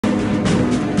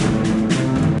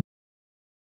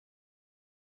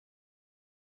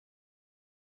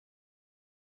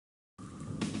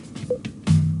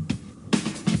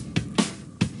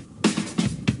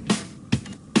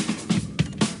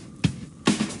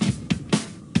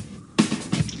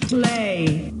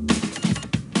Play.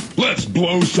 Let's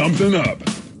blow something up.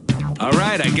 All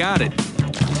right, I got it.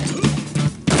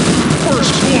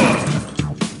 First blood.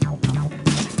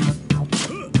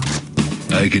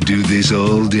 I could do this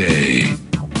all day.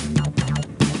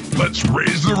 Let's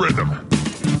raise the rhythm.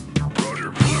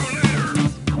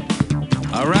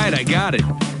 All right, I got it.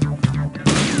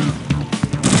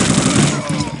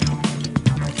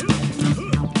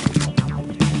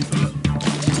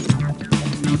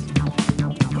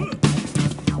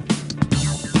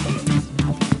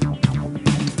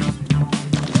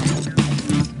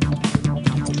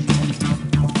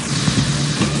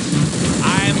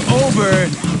 I'm over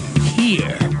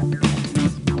here.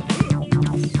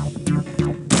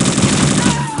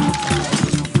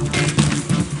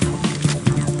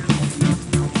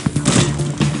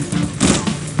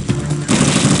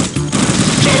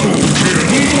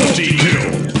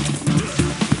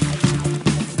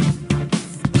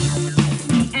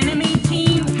 The enemy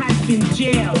team has been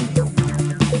jailed.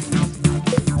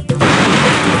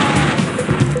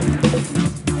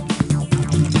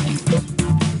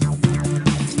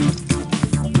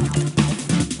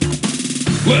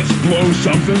 Let's blow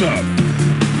something up.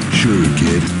 Sure,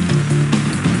 kid.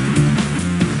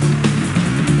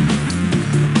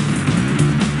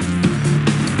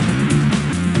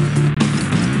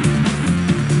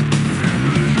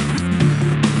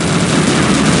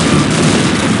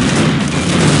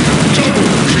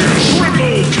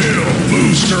 Triple kill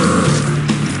booster.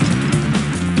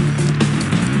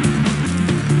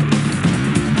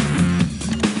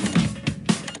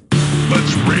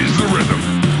 Let's raise the rhythm.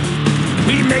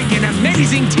 We make an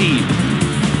amazing team.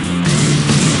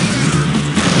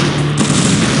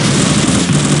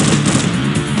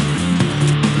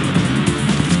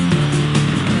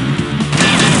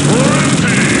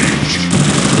 Rampage.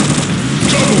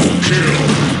 Double kill.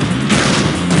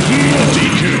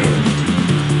 Multi-kill.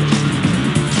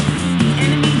 The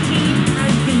enemy team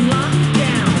has been locked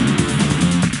down.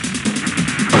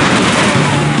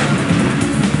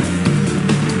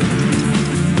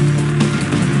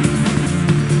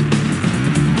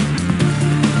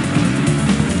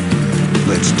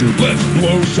 Let's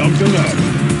blow something up.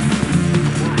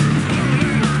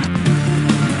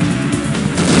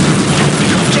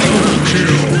 Double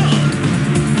kill.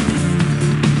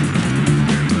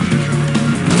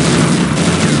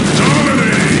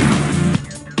 Dominating.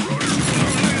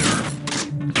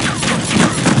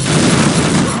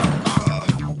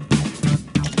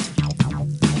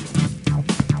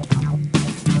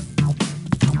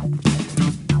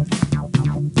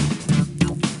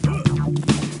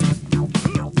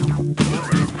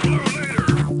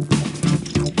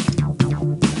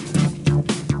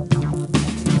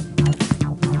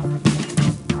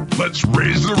 Let's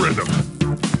raise the rhythm.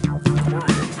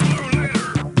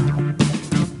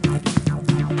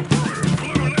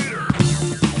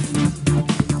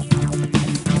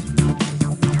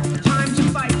 Time to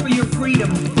fight for your freedom,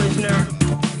 prisoner.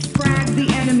 Frag the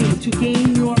enemy to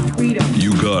gain your freedom.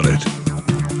 You got it.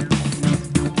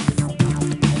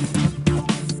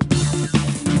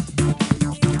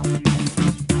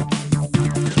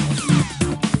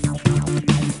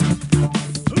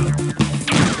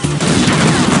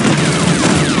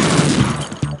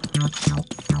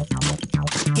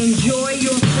 Enjoy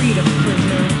your freedom,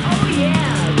 prisoner. Oh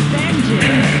yeah,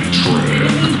 vengeance.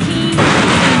 Enemy team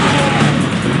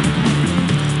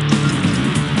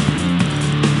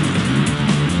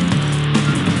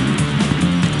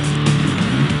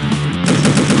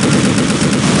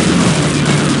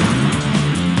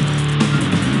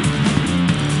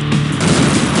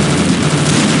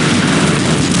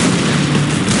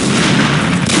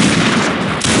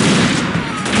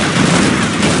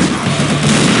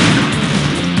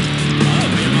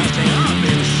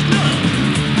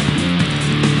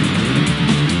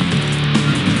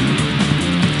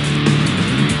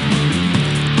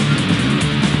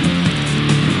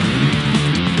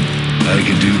I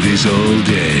could do this all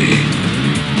day.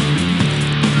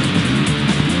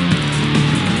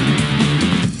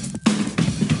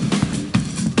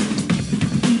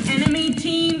 The enemy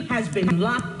team has been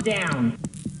locked down.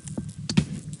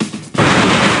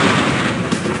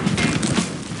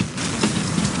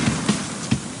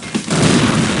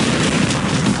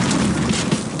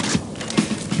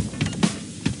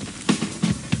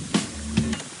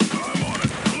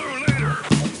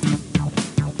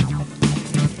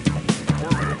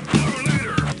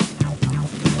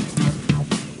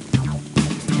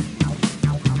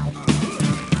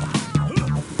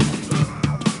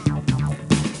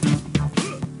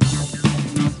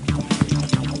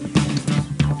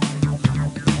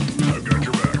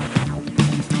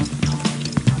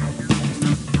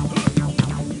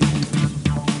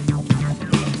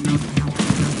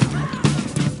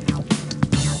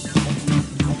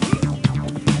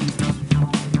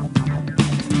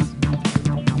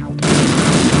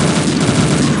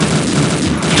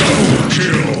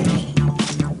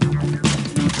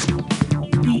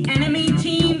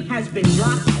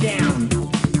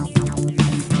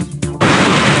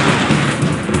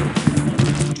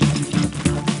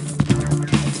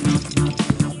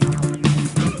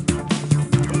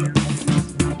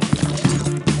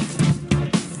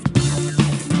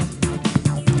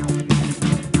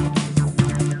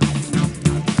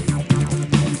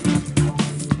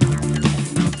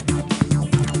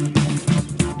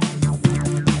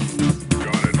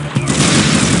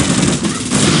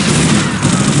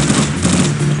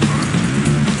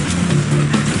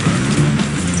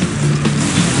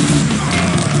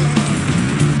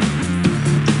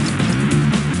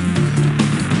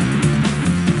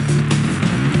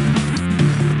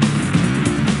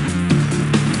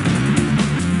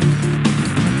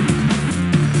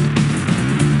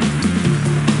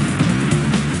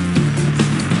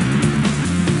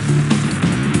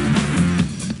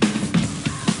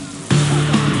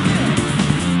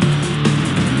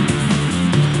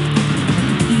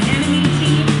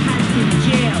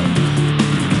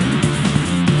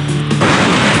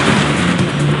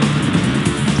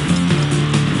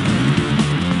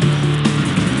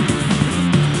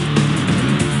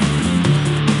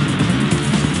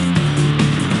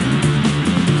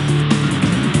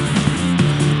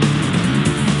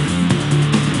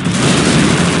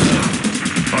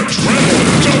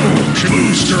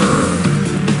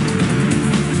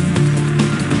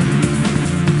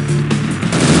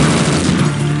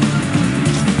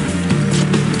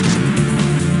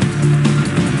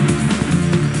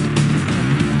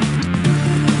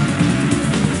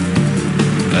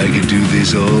 I could do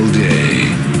this all day.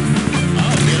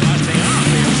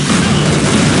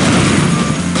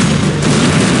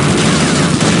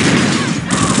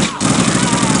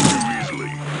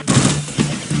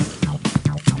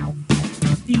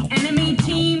 The enemy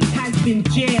team has been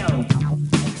jailed.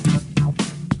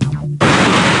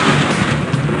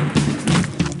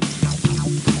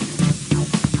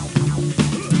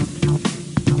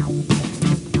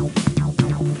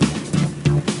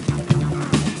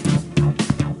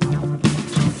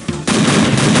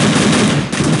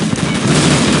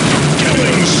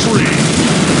 Killing spree.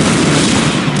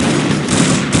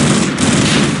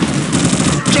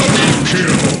 Double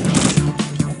kill.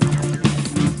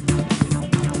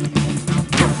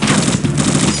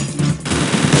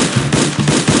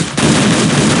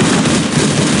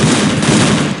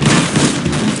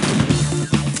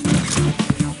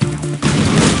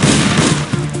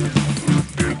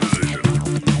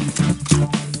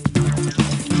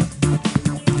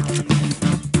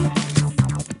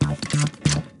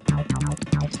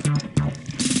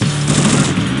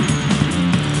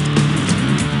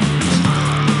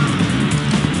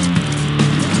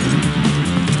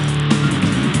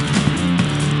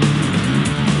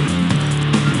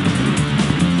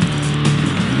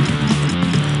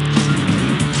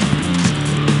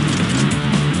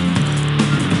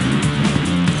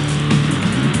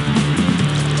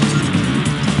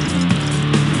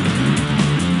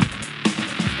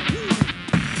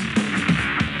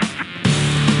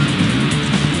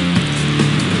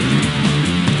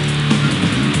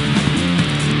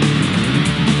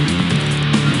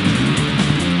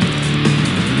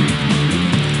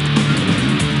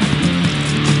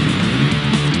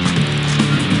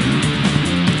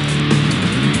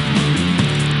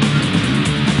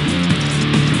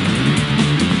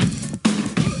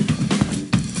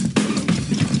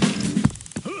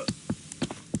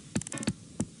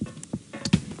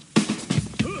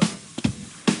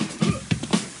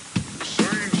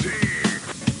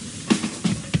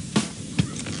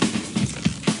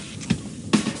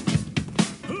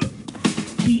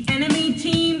 The enemy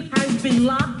team has been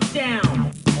locked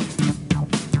down.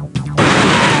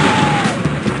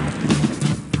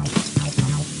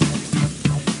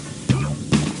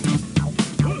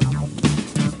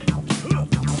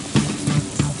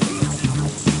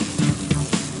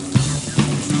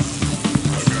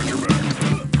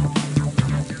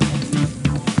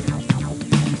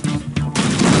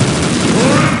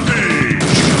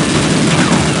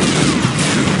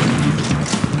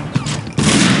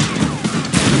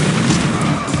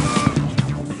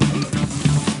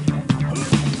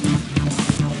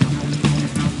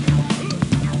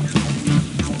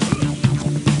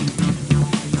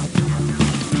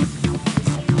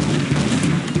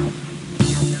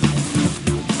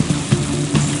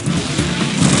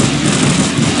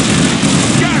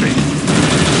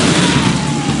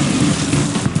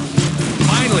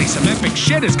 Some epic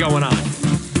shit is going on.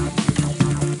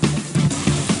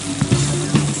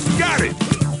 Got it.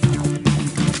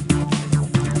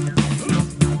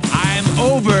 I'm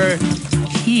over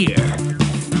here.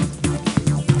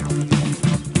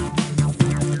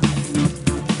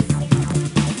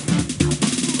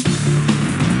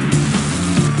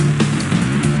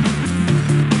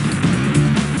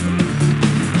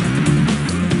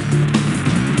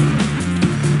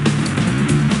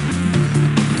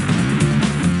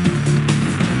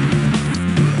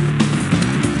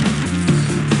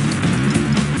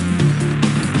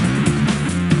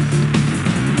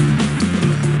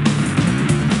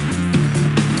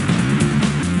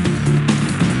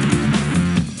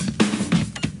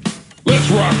 Let's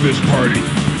rock this party.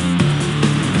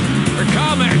 We're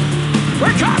coming.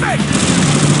 We're coming.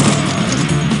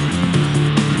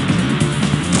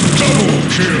 Double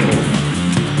kill.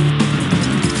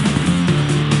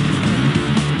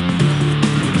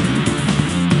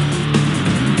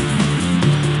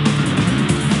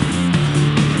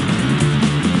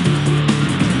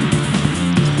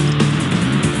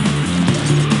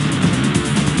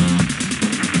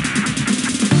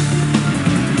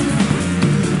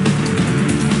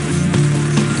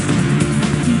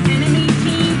 The enemy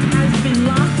team has been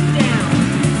locked down.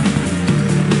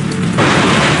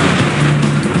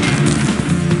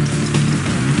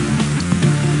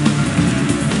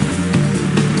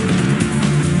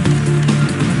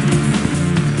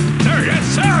 Sir, yes,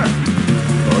 sir.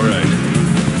 All right.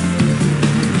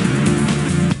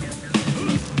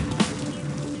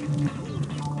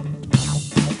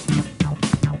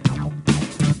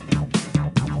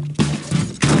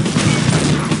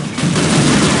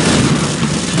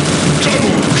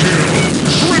 Double kill.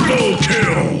 Triple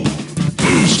kill.